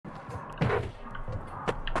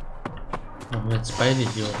Machen wir jetzt beide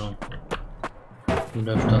hier, oder? Wie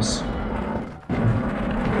läuft das?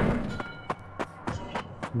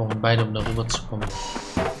 Wir brauchen beide, um darüber zu kommen.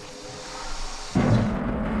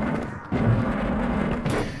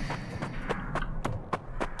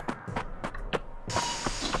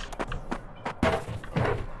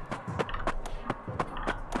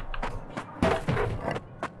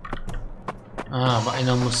 Ah, aber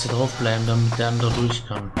einer musste drauf bleiben, damit der andere durch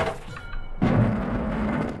kann.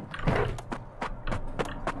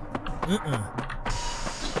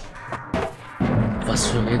 Was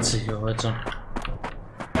für Rätsel hier heute.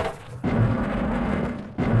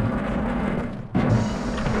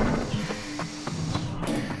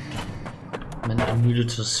 Meine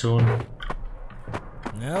ermüdete Version.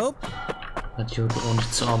 Nope. Hat hier heute auch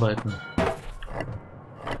nicht zu arbeiten.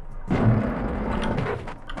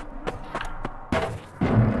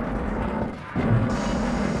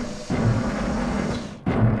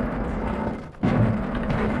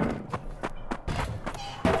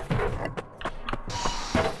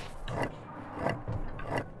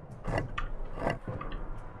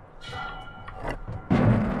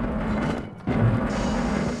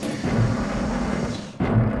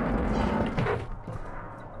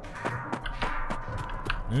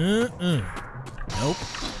 Nope.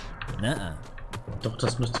 Nuh-uh. Doch,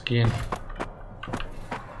 das müsste gehen.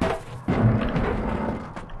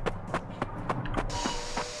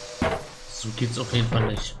 So geht's auf jeden Fall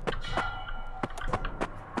nicht.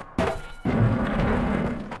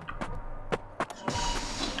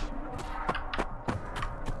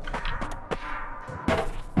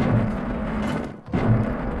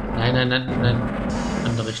 Nein, nein, nein, nein.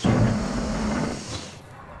 Andere Richtung.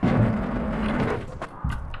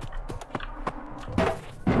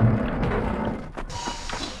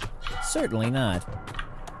 Certainly not.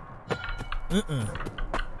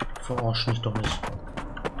 Verarsch mich doch nicht.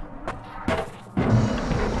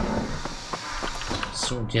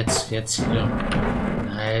 So, und jetzt hier.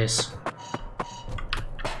 Nice.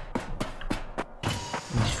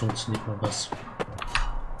 Nicht funktioniert mal was.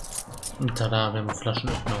 Und tada, wir haben einen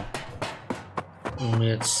Flaschenöffner. Um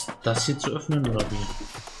jetzt das hier zu öffnen, oder wie?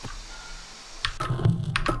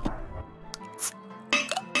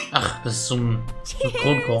 Ach, das ist so ein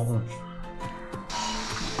Kronkorken.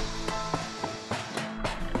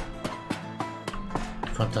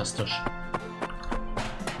 Fantastisch.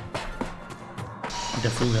 Und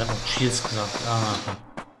der Vogel hat auch Cheers gesagt. Ah.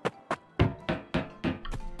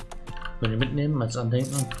 Können wir mitnehmen als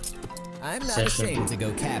Andenken? Sehr schön. To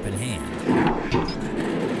go cap in hand.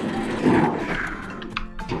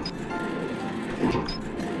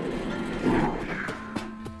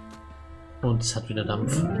 Und es hat wieder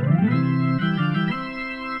Dampf.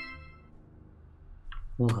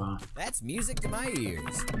 Hurra. That's music to my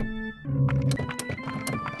ears.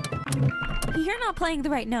 You're not playing the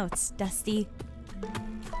right notes, Dusty.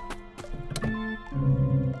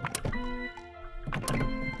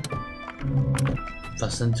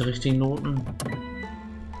 Was sind die richtigen Noten?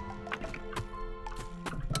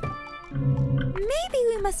 Maybe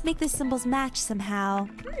we must make the symbols match somehow.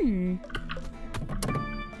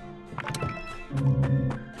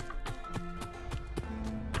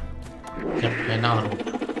 Ich habe keine Ahnung.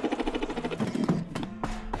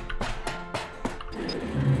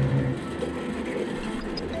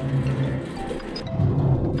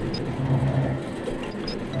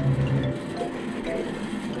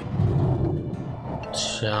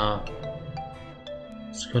 Tja,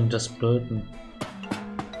 was könnte das bedeuten?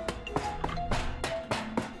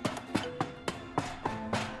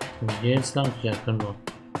 Können wir hier jetzt lang? Ja, können wir.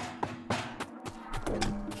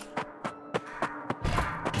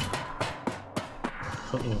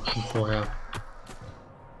 Oh, schon vorher.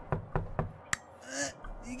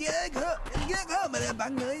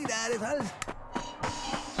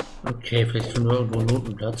 Okay, vielleicht finden wir irgendwo einen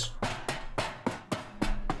Notenplatz.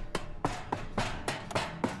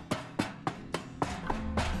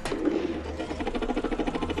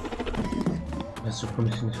 So komme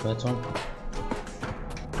ich nicht weiter.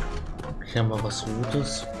 Hier haben wir was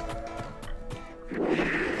Rotes.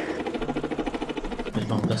 Wir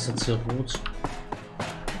machen das jetzt hier rot.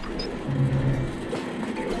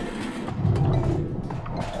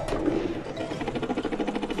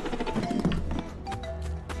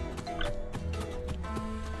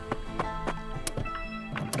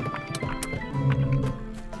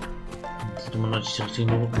 Das sind immer noch nicht die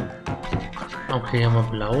richtigen Noten. Okay, haben wir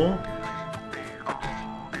blau.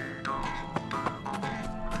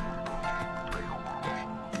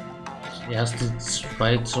 Die erste,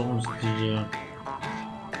 zweite und die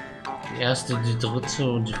erste, die dritte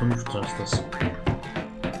und die fünfte ist das.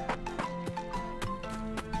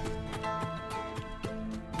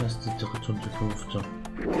 Das ist die dritte und die fünfte.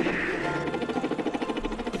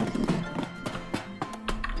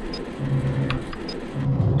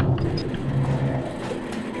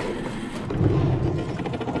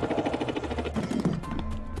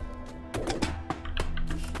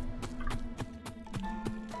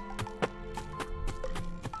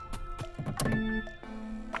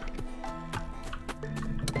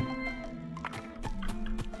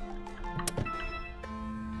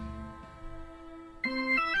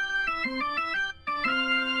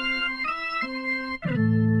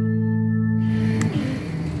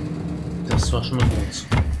 Das war schon mal gut.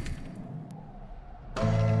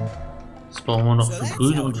 Jetzt brauchen wir noch für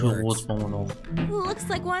grün und für rot brauchen wir noch. Looks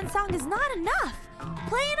like one song is not enough.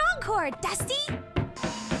 Play an encore, Dusty.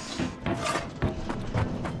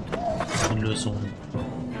 Die Lösung.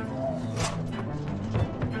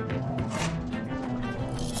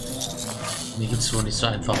 Die gibt es wohl nicht so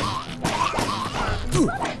einfach.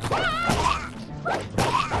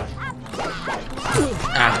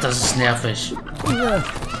 Ach, das ist nervig.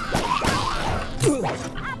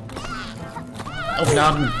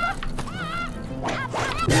 Aufladen.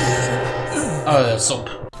 So.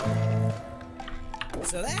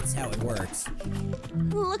 So that's how it works.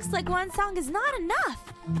 Looks like one song is not enough.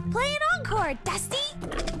 Play an encore, Dusty.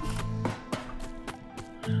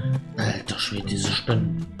 Alter Schwede, diese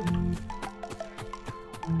Spinnen.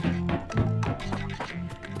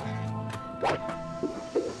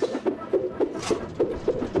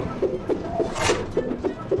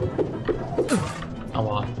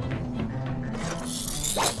 Aua.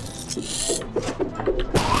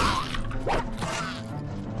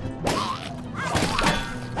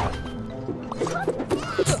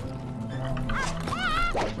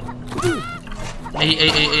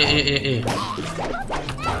 Ey.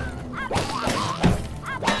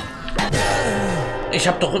 Ich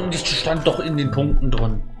hab doch nicht, stand doch in den Punkten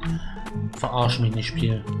drin. Verarsch mich nicht,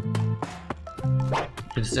 Spiel.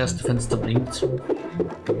 Wenn das erste Fenster blinkt,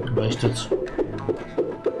 leuchtet.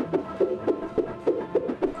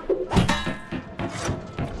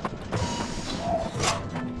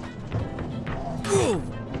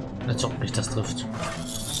 Als ob mich das trifft.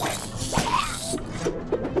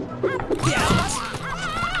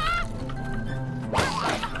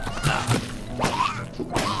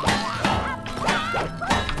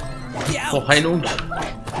 Auch Heilung.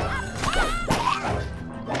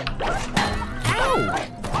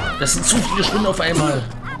 Das sind zu viele Spinnen auf einmal.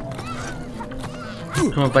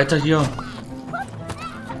 Können wir weiter hier?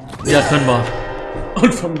 Ja, können wir.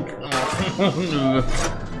 Und von... Nö.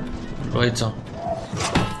 Leute.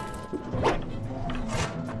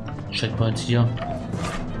 Checkpoint hier.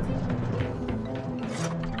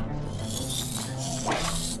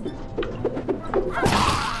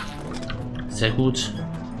 Sehr gut.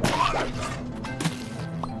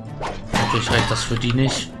 Natürlich reicht das für die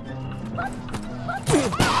nicht.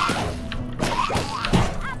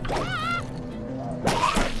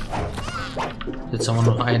 Jetzt haben wir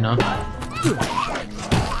noch eine.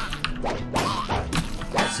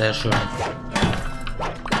 Sehr schön.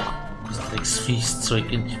 Das Drecksviehszeug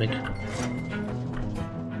geht nicht weg.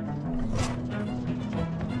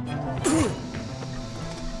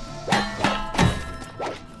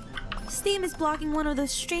 Steam is blocking one of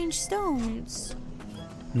those strange stones.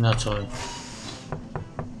 Na toll.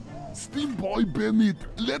 Steam boy Bennett,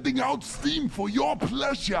 letting out steam for your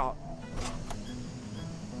pleasure.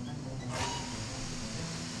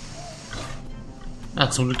 Ah,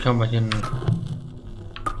 zum Glück haben wir hier einen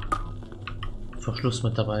Verschluss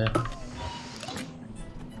mit dabei. Plug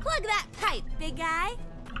that pipe, big guy.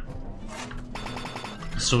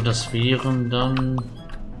 So, das wären dann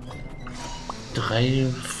 3,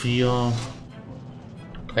 4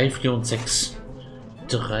 und 6.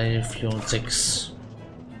 3, 4 und 6.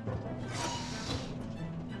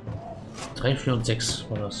 3, 4 und 6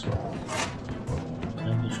 war das. 3,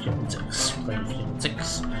 4 und 6. 3, 4 und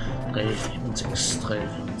 6. 3, 4 und 6. 3,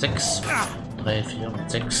 4 und 6. 3, 4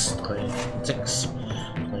 und 6. 3 und 6.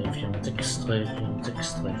 3, 4 und 6. 3, 4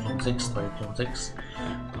 und 6.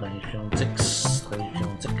 3, 4 und 6. 3, 4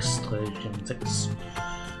 und 6. 3, 4 und 6. 3, 4 und 6.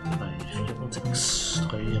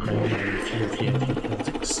 3, 4 und 6. 3, 4 und 6. 3, 4, 4 und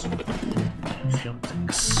 6. 4 und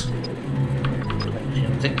 6. 3, 4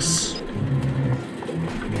 und 6.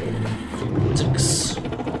 6.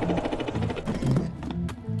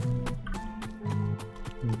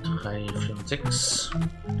 3, 4 und 6.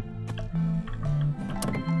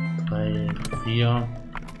 3, 4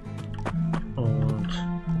 und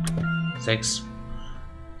 6.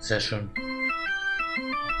 Sehr schön.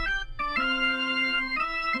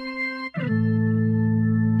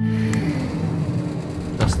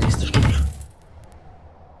 Das nächste Stück.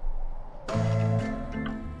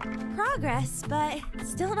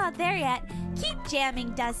 Still not there yet. Keep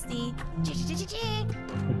jamming, Dusty.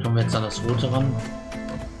 Dann kommen wir jetzt an das Rote ran.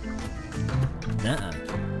 Nuh-uh.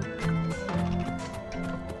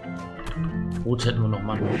 Rot hätten wir noch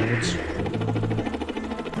mal Rot.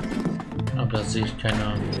 Aber da sehe ich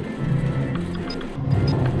keine.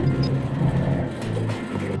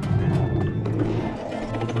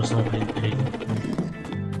 Rot müssen wir noch hinkriegen.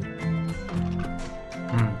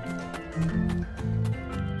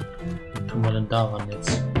 Wie tun wir denn daran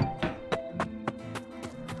jetzt?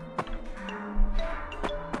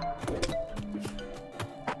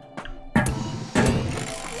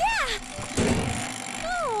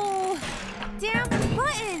 Oh, damn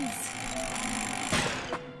buttons.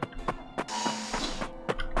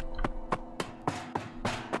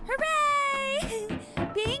 Hooray!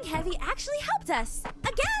 Being heavy actually helped us.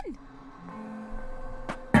 Again!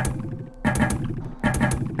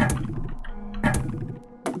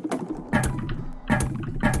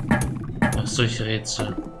 Ach, solche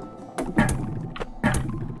Rätsel.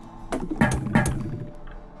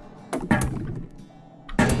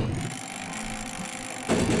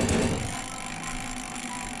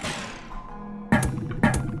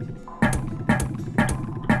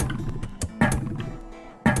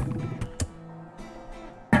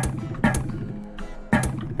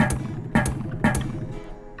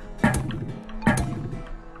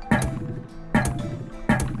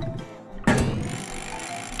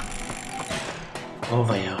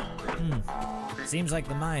 Over here. Seems like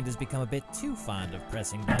the mind has become a bit too fond of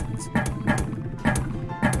pressing buttons.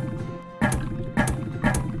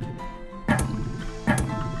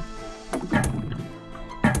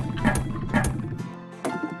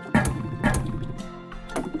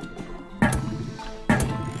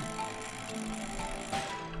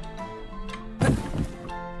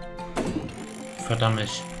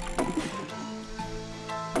 Verdammt.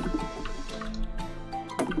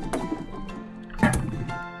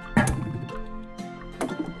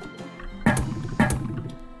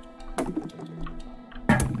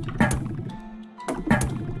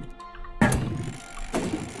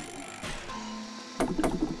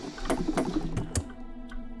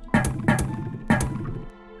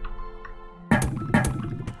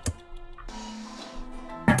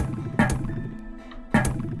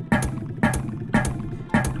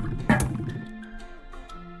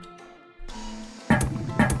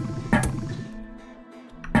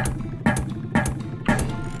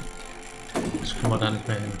 Kommen wir da nicht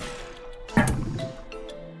mehr hin.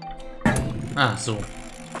 Ah, so.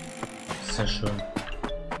 Sehr schön.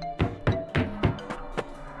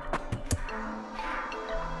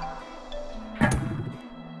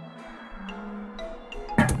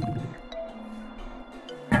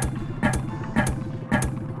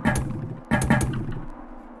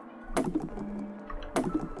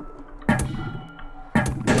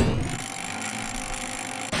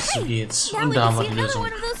 So geht's. Und da haben wir die Lösung.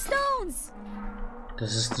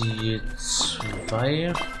 Das ist die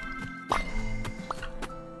 2.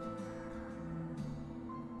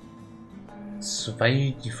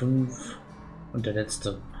 Die 5 und der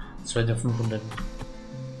letzte. 2 der 5 und der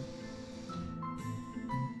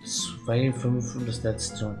 2, 5 und das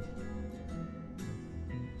letzte.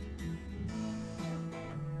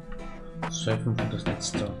 2, 5 und das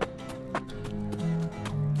letzte.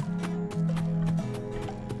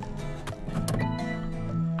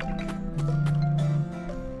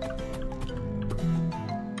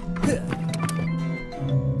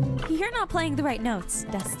 You're not playing the right notes,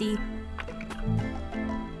 Dusty.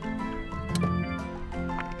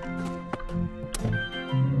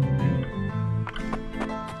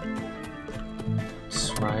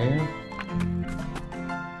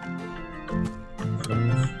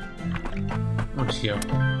 Und hier.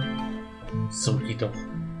 So geht doch.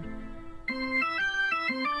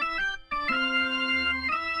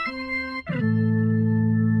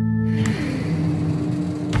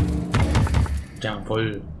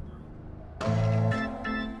 Jawohl.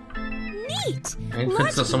 Neat. Ein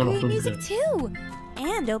Fenster ist aber noch Learn dunkel. music too,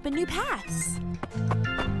 and open new paths.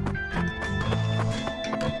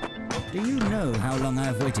 Do you know how long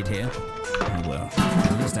I've waited here? Oh well,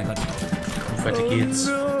 at least I got... Weiter geht's.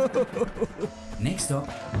 Next stop,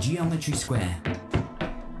 Geometry Square.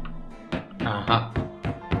 Aha.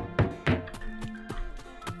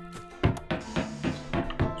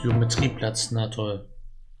 Geometrieplatz, na toll.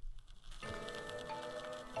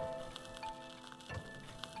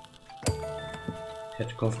 Ich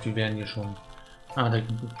hätte gehofft, die wären hier schon. Ah, da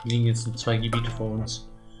liegen jetzt 2 Gebiete vor uns.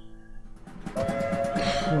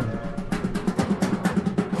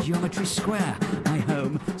 Geometry Square, my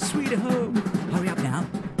home, sweet home. Hurry up now.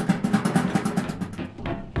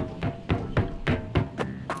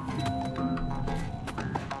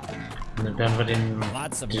 werden wir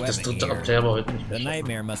Lots of das webbing dritte here. Abteil aber heute nicht The mehr schaffen.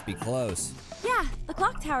 nightmare must be close. Yeah, the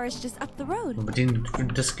clock tower is just up the road. Wenn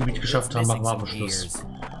wir das Gebiet geschafft haben, machen wir aber Schluss.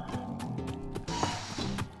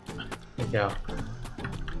 Ja.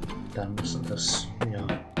 Dann müssen das, ja.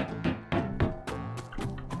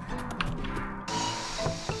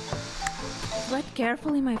 Tread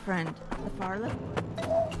carefully, my friend. The far left.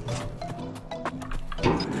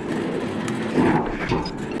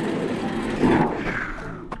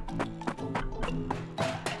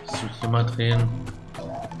 So, hier mal drehen.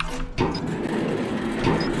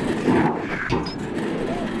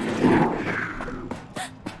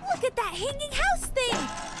 Look at that hanging house thing!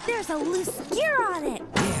 There's a loose gear on it!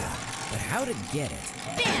 Yeah, but how to get it?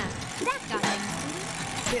 Bam! That got him.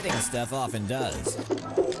 Hitting stuff often does.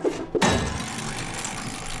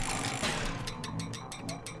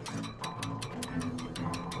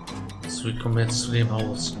 So, wie kommen wir jetzt zu dem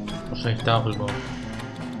Haus? Wahrscheinlich darüber.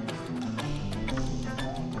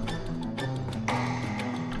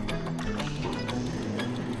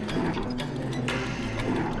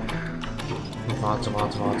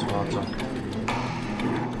 Warte.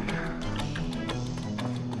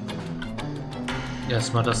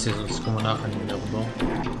 Erstmal das hier, sonst kommen wir nachher nicht mehr rüber.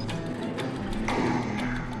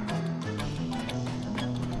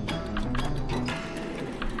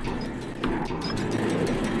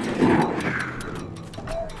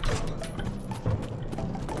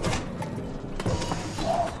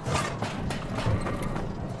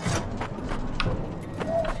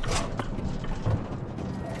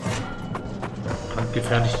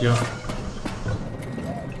 Gefährlich hier.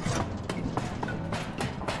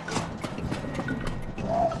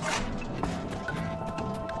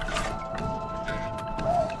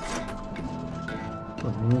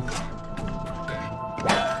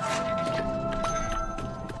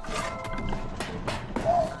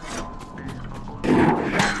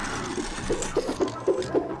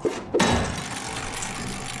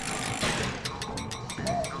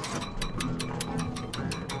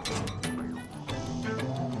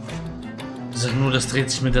 Nur das dreht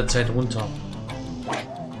sich mit der Zeit runter.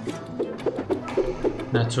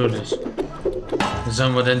 Natürlich. Wie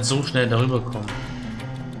sollen wir denn so schnell darüber kommen?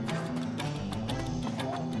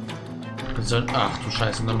 Wir sollen. Ach du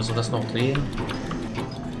Scheiße, dann müssen wir das noch drehen.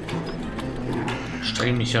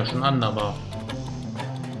 Streng mich ja schon an, aber.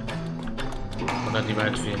 Oder die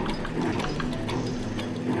weit fehlen.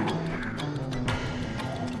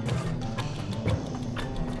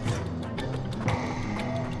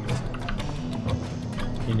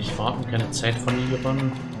 Nicht warten, keine Zeit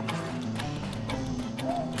verlieren.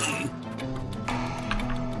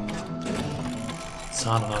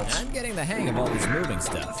 Zahnrad. I'm getting the hang of all this moving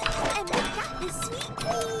stuff. And we got this sweet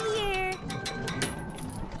key here.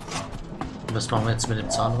 Was machen wir jetzt mit dem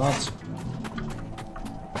Zahnrad?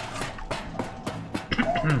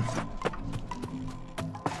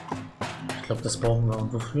 Ich glaube, das brauchen wir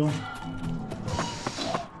irgendwo für.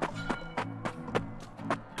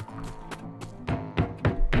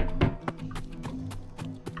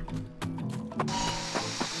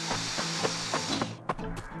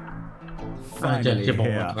 Finally hier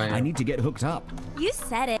brauchen wir here. drei. I need to get hooked up. You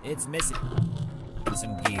said it. It's missing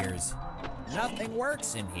some gears. Nothing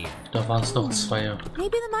works in here. Da waren es noch zwei.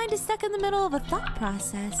 Maybe the mind is stuck in the middle of a thought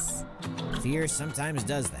process. Fear sometimes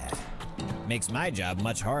does that. Makes my job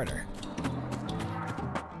much harder.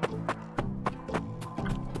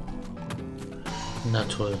 Na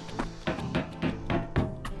toll.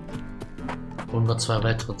 Holen wir zwei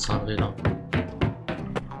weitere Zahnräder.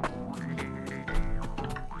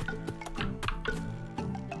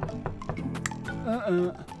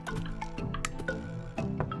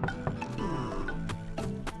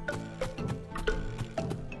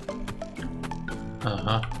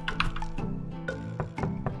 Aha.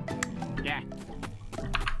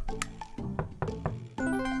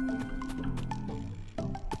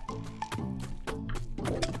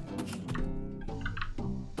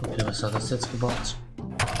 Okay, was hat das jetzt gebracht?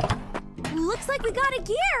 Looks like we got a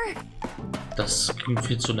gear. Das klingt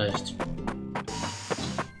viel zu leicht.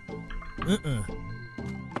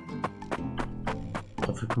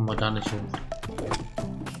 Dafür kommen wir da nicht hoch.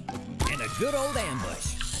 And a good old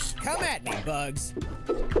ambush. Come at me, bugs.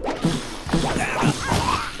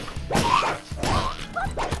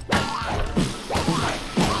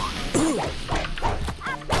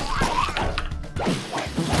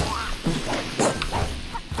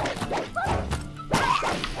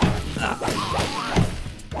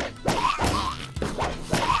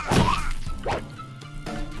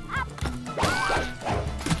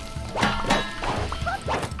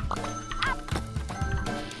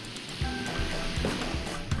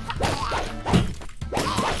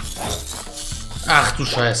 du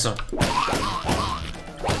Scheiße.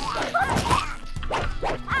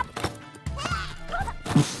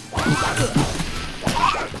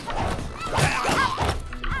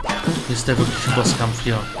 Hier ist der wirkliche Bosskampf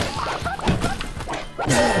hier.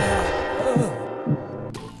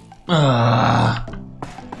 Ah.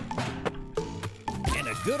 And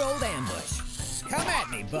a good old ambush. Come at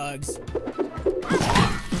me, bugs.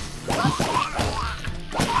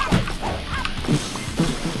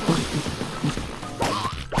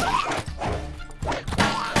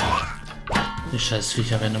 Die scheiß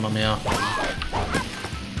Viecher werden immer mehr.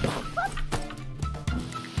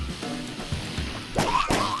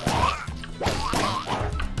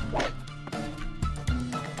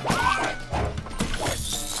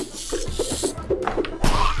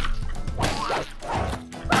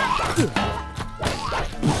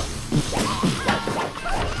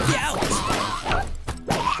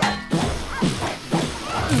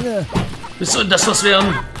 Was soll das was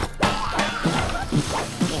werden?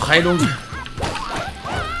 Oh, Heilung.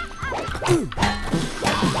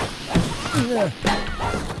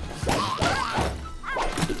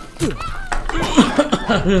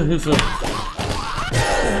 Hilfe.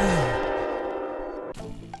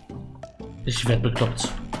 Ich werde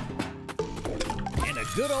bekloppt. And a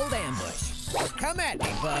good old ambush. Come at me,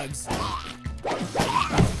 bugs.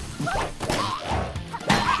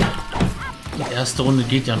 Die erste Runde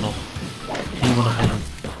geht ja noch. Kriegen wir noch hin.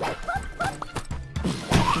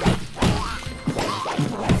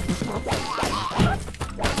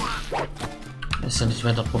 Ist ja nicht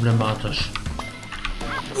weiter problematisch.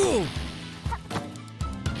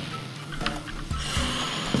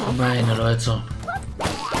 Meine Leute.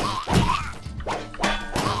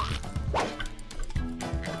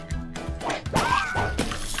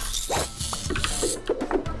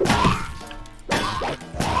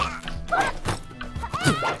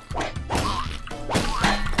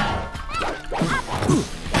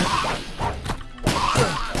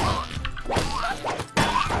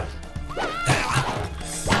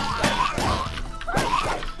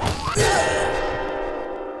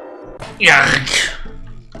 Yark.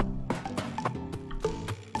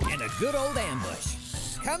 And a good old ambush.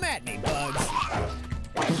 Come at me, bugs.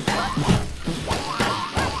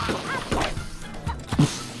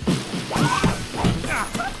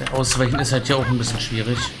 Der Ausweichen ist halt ja auch ein bisschen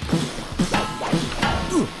schwierig.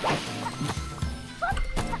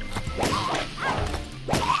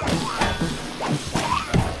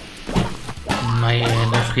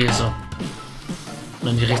 Meine Fräse. Und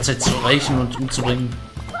dann die rechtzeitig zu erreichen und umzubringen.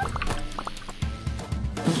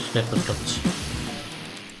 Ich werde bekloppt.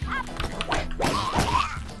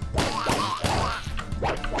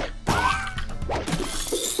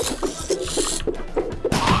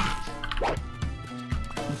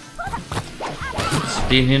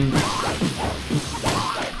 Den hin.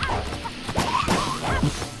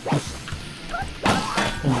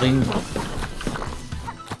 Umbringen.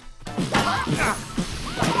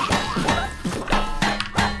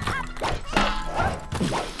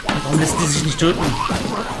 Warum lässt die sich nicht töten?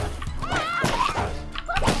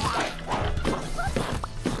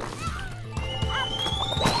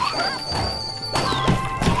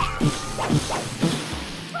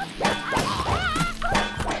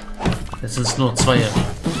 Es sind nur zwei.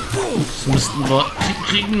 Das müssten wir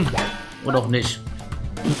kriegen. Oder auch nicht.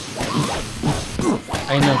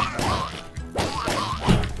 Eine.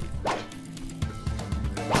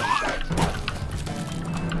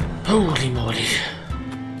 Holy moly.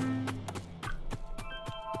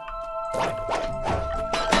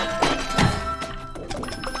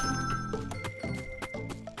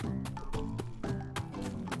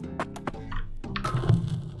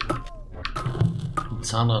 Ein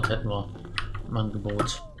Zahnrad hätten wir im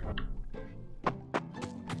Angebot.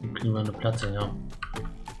 Dann kriegen wir eine Platte, ja.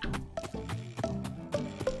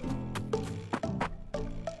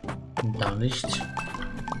 Und da nicht.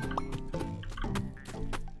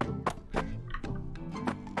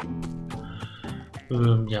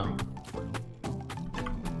 Ja.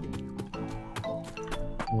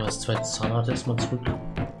 Nur das zweite Zahnrad erstmal zurück.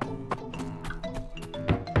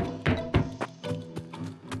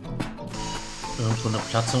 Irgendwo eine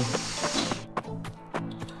Platte.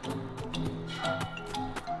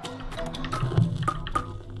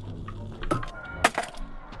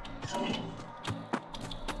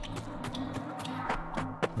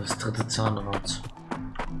 Das dritte Zahnrad.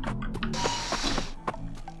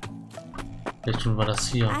 Vielleicht tun wir das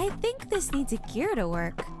hier. I think this needs a gear to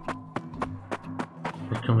work.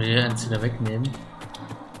 Vielleicht können wir hier eins wieder wegnehmen.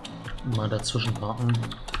 Und mal dazwischen parken.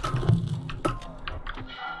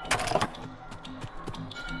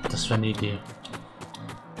 Das wäre eine Idee.